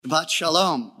Shabbat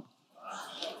Shalom.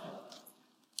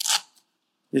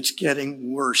 It's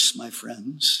getting worse, my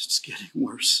friends. It's getting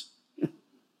worse.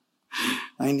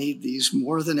 I need these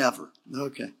more than ever.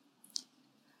 Okay.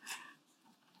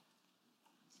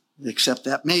 Except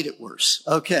that made it worse.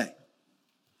 Okay.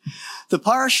 The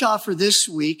parashah for this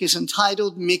week is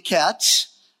entitled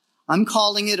Miketz. I'm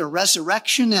calling it a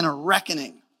resurrection and a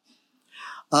reckoning.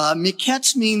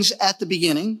 Miketz means at the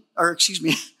beginning,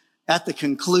 at the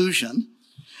conclusion,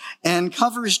 and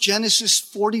covers Genesis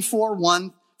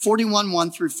 41:1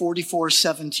 through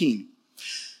 44:17.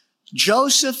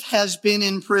 Joseph has been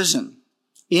in prison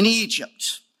in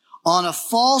Egypt on a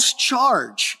false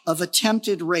charge of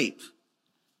attempted rape.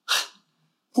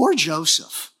 Poor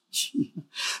Joseph.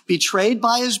 Betrayed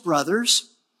by his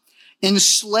brothers,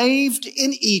 enslaved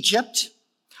in Egypt,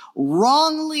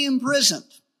 wrongly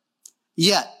imprisoned.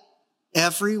 Yet,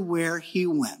 everywhere he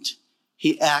went,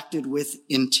 he acted with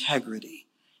integrity,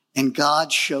 and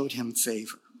God showed him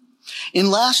favor. In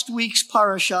last week's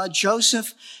parashah,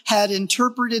 Joseph had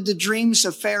interpreted the dreams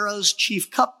of Pharaoh's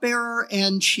chief cupbearer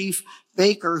and chief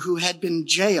baker who had been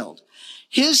jailed.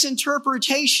 His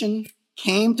interpretation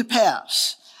came to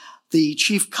pass. The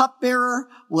chief cupbearer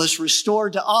was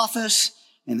restored to office,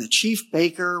 and the chief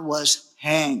baker was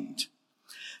hanged.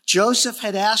 Joseph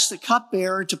had asked the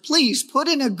cupbearer to please put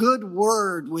in a good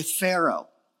word with Pharaoh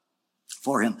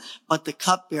for him, but the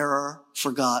cupbearer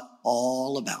forgot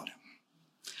all about him.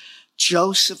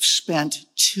 Joseph spent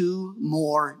 2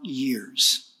 more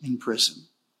years in prison,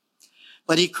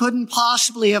 but he couldn't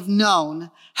possibly have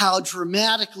known how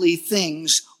dramatically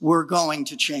things were going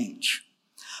to change.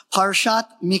 Parashat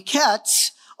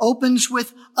Miketz opens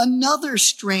with another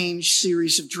strange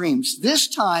series of dreams, this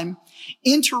time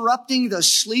interrupting the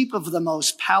sleep of the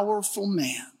most powerful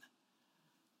man.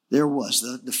 There was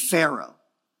the Pharaoh.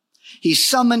 He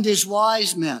summoned his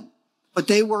wise men, but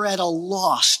they were at a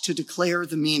loss to declare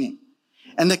the meaning.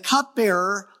 And the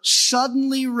cupbearer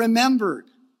suddenly remembered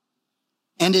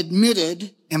and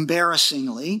admitted,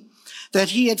 embarrassingly, that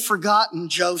he had forgotten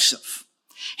Joseph.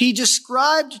 He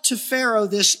described to Pharaoh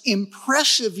this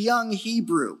impressive young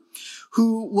Hebrew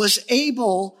who was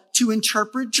able to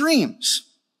interpret dreams.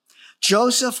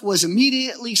 Joseph was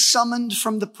immediately summoned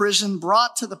from the prison,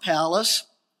 brought to the palace,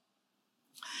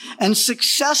 and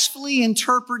successfully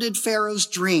interpreted Pharaoh's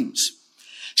dreams.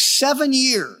 7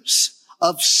 years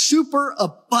of super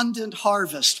abundant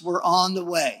harvest were on the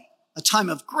way, a time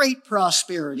of great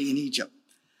prosperity in Egypt,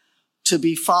 to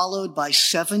be followed by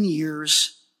 7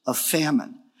 years of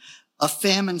famine, a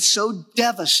famine so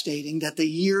devastating that the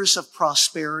years of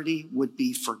prosperity would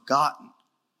be forgotten.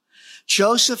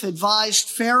 Joseph advised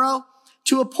Pharaoh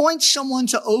to appoint someone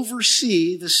to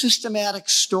oversee the systematic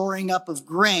storing up of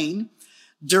grain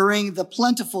during the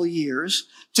plentiful years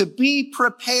to be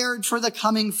prepared for the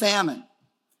coming famine.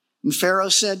 And Pharaoh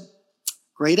said,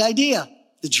 "Great idea.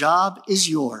 The job is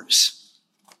yours."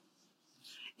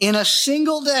 In a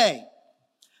single day,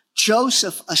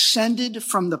 Joseph ascended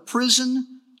from the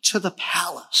prison to the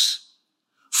palace,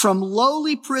 from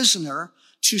lowly prisoner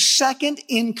to second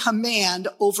in command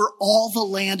over all the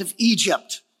land of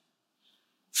Egypt.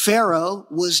 Pharaoh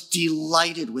was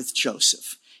delighted with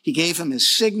Joseph. He gave him his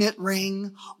signet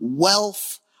ring,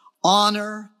 wealth,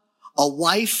 honor, a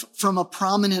wife from a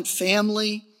prominent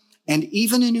family, and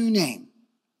even a new name.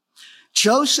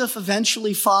 Joseph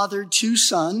eventually fathered 2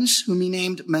 sons, whom he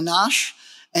named Manasseh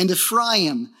and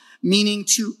Ephraim, meaning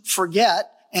to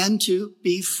forget and to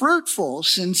be fruitful,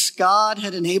 since God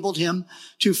had enabled him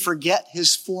to forget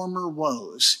his former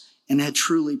woes and had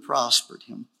truly prospered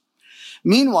him.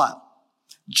 Meanwhile,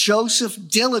 Joseph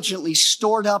diligently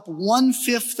stored up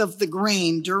 1/5 of the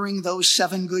grain during those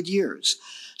 7 good years.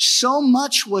 So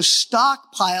much was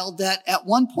stockpiled that at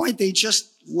one point they just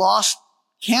lost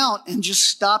count and just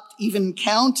stopped even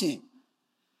counting.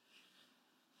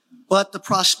 But the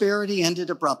prosperity ended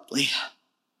abruptly,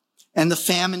 and the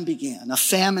famine began, a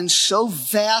famine so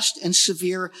vast and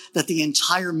severe that the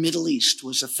entire Middle East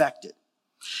was affected.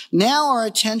 Now our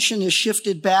attention is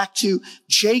shifted back to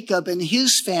Jacob and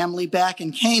his family back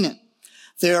in Canaan.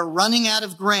 They're running out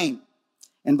of grain.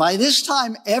 And by this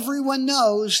time, everyone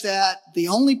knows that the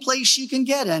only place you can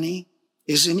get any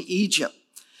is in Egypt.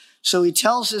 So he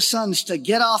tells his sons to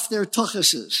get off their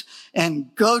tuchuses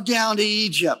and go down to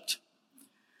Egypt.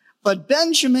 But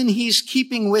Benjamin, he's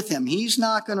keeping with him. He's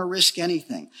not going to risk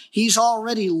anything. He's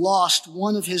already lost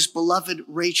one of his beloved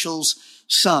Rachel's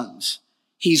sons.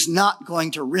 He's not going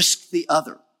to risk the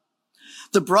other.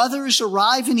 The brothers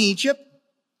arrive in Egypt,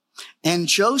 and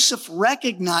Joseph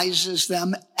recognizes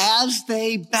them as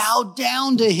they bow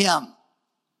down to him.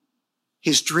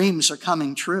 His dreams are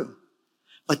coming true.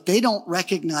 but they don't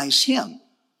recognize him.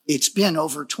 It's been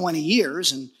over 20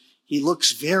 years and he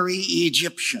looks very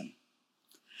Egyptian.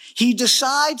 He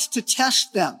decides to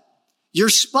test them. "You're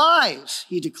spies,"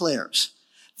 he declares.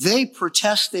 They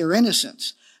protest their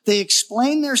innocence. They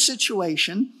explain their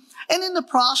situation, and in the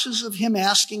process of him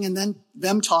asking and then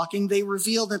them talking, they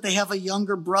reveal that they have a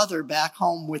younger brother back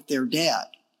home with their dad.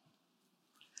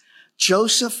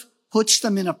 Joseph puts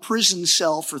them in a prison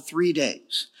cell for 3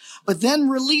 days, but then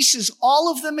releases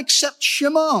all of them except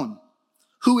Shimon,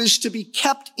 who is to be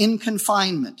kept in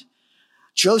confinement.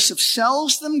 Joseph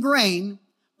sells them grain,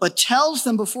 but tells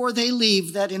them before they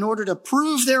leave that in order to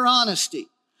prove their honesty,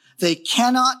 they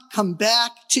cannot come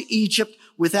back to Egypt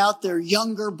without their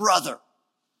younger brother.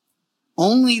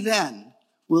 Only then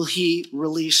will he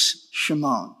release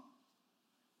Shimon.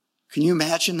 Can you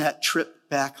imagine that trip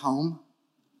back home?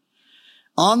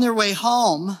 On their way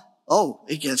home,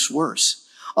 it gets worse.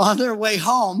 On their way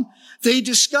home, they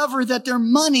discover that their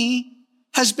money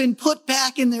has been put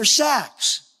back in their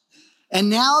sacks. And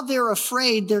now they're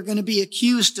afraid they're going to be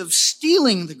accused of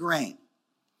stealing the grain.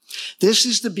 This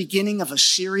is the beginning of a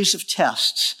series of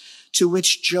tests to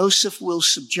which Joseph will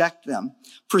subject them,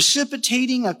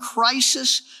 precipitating a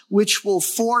crisis which will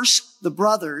force the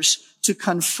brothers to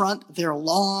confront their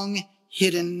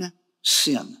long-hidden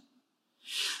sin.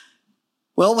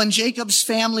 Well, when Jacob's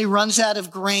family runs out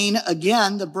of grain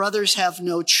again, the brothers have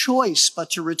no choice but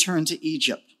to return to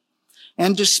Egypt.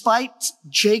 And despite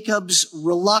Jacob's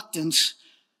reluctance,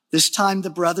 this time the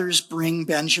brothers bring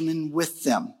Benjamin with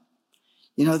them.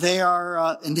 And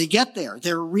they get there.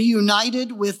 They're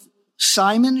reunited with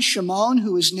Simon, Shimon,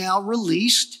 who is now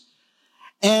released.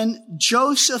 And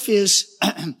Joseph is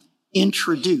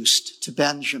introduced to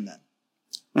Benjamin.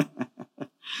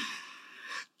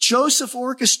 Joseph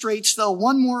orchestrates, though,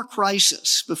 one more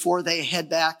crisis before they head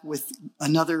back with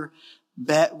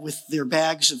with their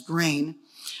bags of grain.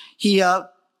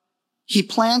 He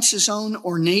plants his own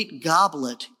ornate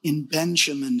goblet in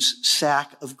Benjamin's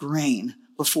sack of grain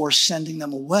before sending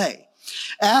them away.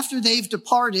 After they've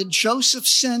departed, Joseph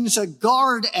sends a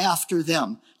guard after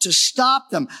them to stop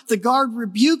them. The guard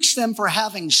rebukes them for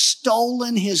having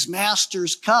stolen his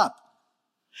master's cup.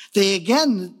 They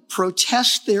again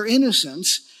protest their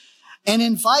innocence and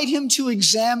invite him to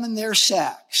examine their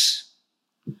sacks.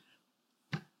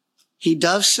 He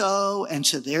does so, and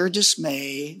to their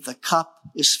dismay, the cup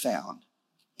is found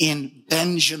in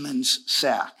Benjamin's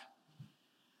sack.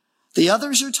 The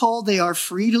others are told they are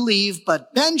free to leave,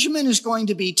 but Benjamin is going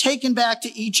to be taken back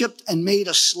to Egypt and made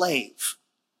a slave.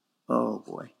 Oh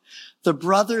boy. The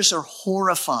brothers are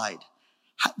horrified.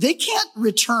 They can't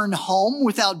return home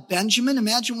without Benjamin.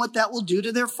 Imagine what that will do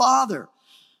to their father.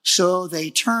 So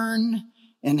they turn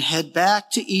and head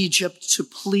back to Egypt to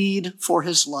plead for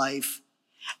his life.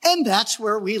 And that's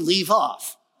where we leave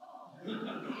off.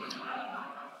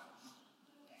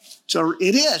 So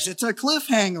it is. It's a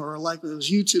cliffhanger, like those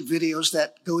YouTube videos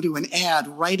that go to an ad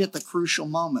right at the crucial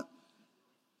moment.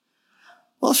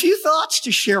 Well, a few thoughts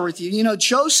to share with you.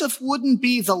 Joseph wouldn't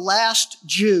be the last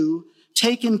Jew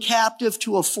taken captive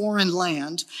to a foreign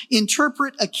land,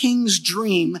 interpret a king's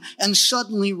dream, and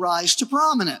suddenly rise to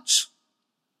prominence.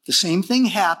 The same thing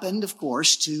happened, of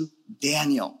course, to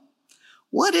Daniel.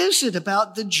 What is it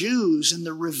about the Jews and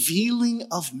the revealing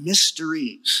of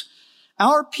mysteries?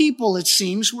 Our people, it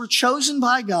seems, were chosen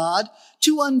by God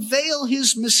to unveil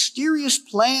his mysterious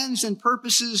plans and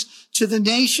purposes to the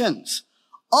nations.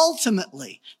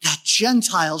 Ultimately, that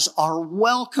Gentiles are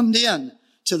welcomed in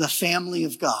to the family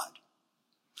of God.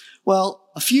 Well,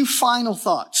 a few final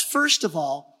thoughts. First of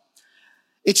all,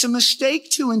 it's a mistake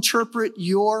to interpret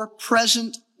your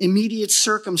present immediate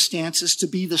circumstances to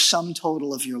be the sum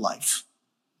total of your life.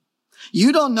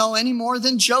 You don't know any more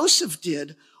than Joseph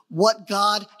did what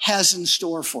God has in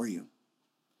store for you.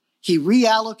 He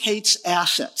reallocates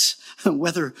assets,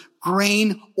 whether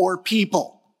grain or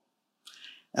people,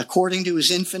 according to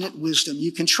his infinite wisdom.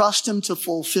 You can trust him to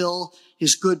fulfill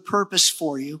his good purpose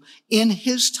for you in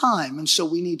his time. And so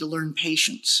we need to learn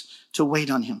patience to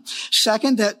wait on him.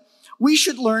 Second, that we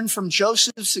should learn from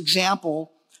Joseph's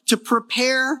example to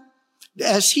prepare.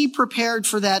 As he prepared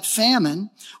for that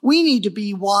famine, we need to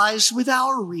be wise with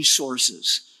our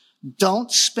resources.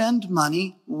 Don't spend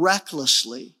money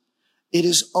recklessly. It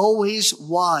is always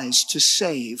wise to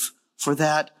save for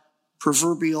that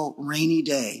proverbial rainy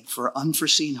day, for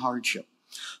unforeseen hardship.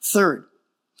 Third,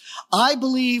 I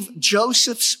believe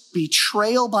Joseph's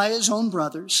betrayal by his own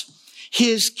brothers,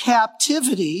 his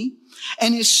captivity,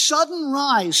 and his sudden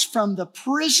rise from the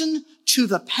prison to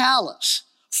the palace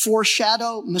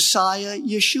foreshadow Messiah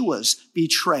Yeshua's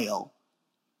betrayal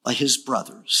by his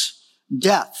brothers.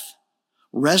 Death,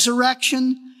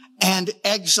 resurrection, and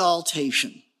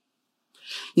exaltation.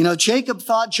 You know, Jacob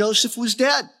thought Joseph was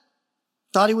dead,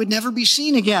 thought he would never be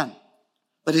seen again.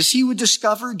 But as he would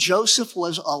discover, Joseph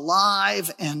was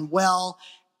alive and well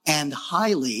and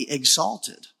highly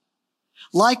exalted.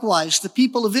 Likewise, the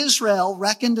people of Israel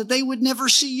reckoned that they would never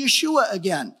see Yeshua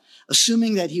again,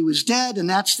 assuming that he was dead and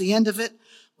that's the end of it.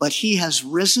 But he has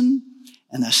risen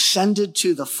and ascended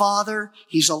to the Father.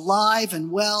 He's alive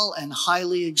and well and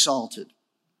highly exalted.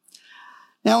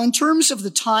 Now, in terms of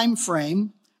the time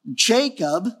frame,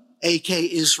 Jacob,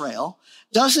 aka Israel,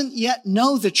 doesn't yet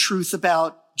know the truth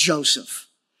about Joseph,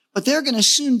 but they're going to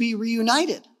soon be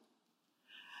reunited.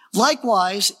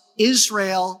 Likewise,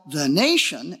 Israel, the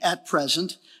nation at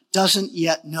present, doesn't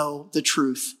yet know the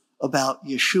truth about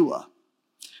Yeshua.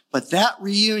 But that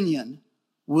reunion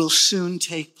will soon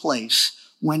take place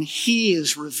when he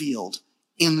is revealed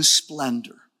in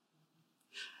splendor.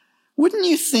 Wouldn't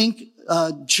you think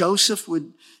Joseph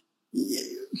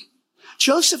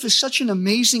is such an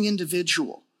amazing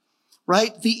individual,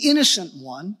 right? The innocent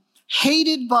one,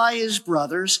 hated by his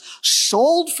brothers,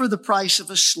 sold for the price of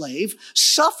a slave,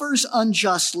 suffers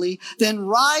unjustly, then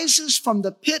rises from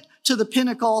the pit to the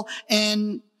pinnacle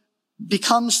and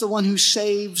becomes the one who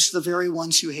saves the very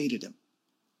ones who hated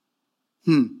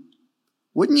him.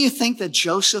 Wouldn't you think that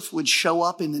Joseph would show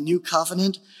up in the new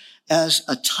covenant as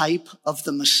a type of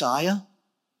the Messiah?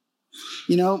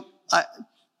 You know,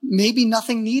 maybe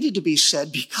nothing needed to be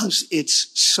said because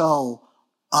it's so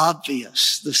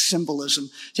obvious, the symbolism,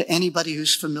 to anybody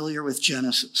who's familiar with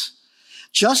Genesis.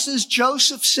 Just as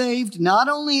Joseph saved not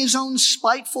only his own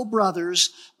spiteful brothers,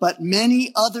 but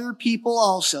many other people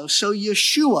also, so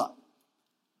Yeshua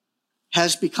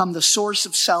has become the source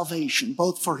of salvation,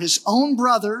 both for his own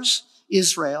brothers,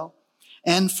 Israel,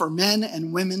 and for men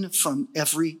and women from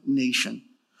every nation.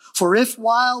 For if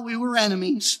while we were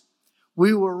enemies,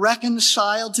 we were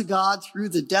reconciled to God through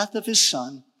the death of his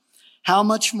Son, how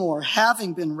much more,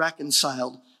 having been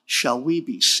reconciled, shall we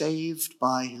be saved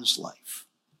by his life?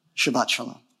 Shabbat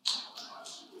Shalom.